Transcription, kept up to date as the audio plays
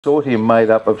Consortium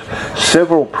made up of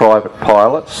several private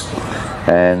pilots,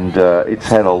 and it's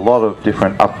had a lot of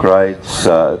different upgrades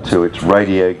to its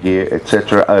radio gear,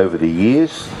 etc. over the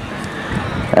years,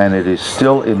 and it is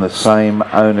still in the same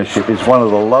ownership. It's one of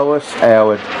the lowest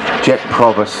hourred jet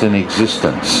Provosts in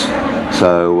existence.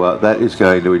 So that is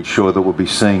going to ensure that we'll be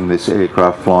seeing this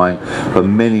aircraft flying for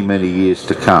many, many years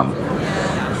to come.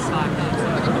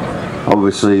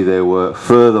 Obviously there were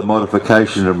further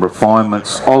modifications and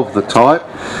refinements of the type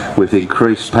with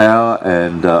increased power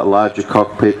and larger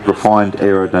cockpit, refined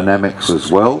aerodynamics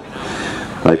as well.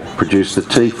 They produced the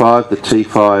T5, the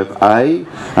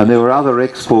T5A, and there were other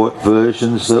export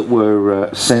versions that were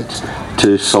sent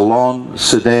to Ceylon,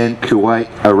 Sudan, Kuwait,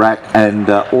 Iraq and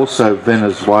also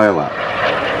Venezuela.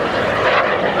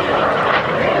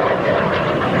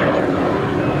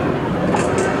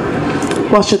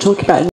 Whilst you're talking about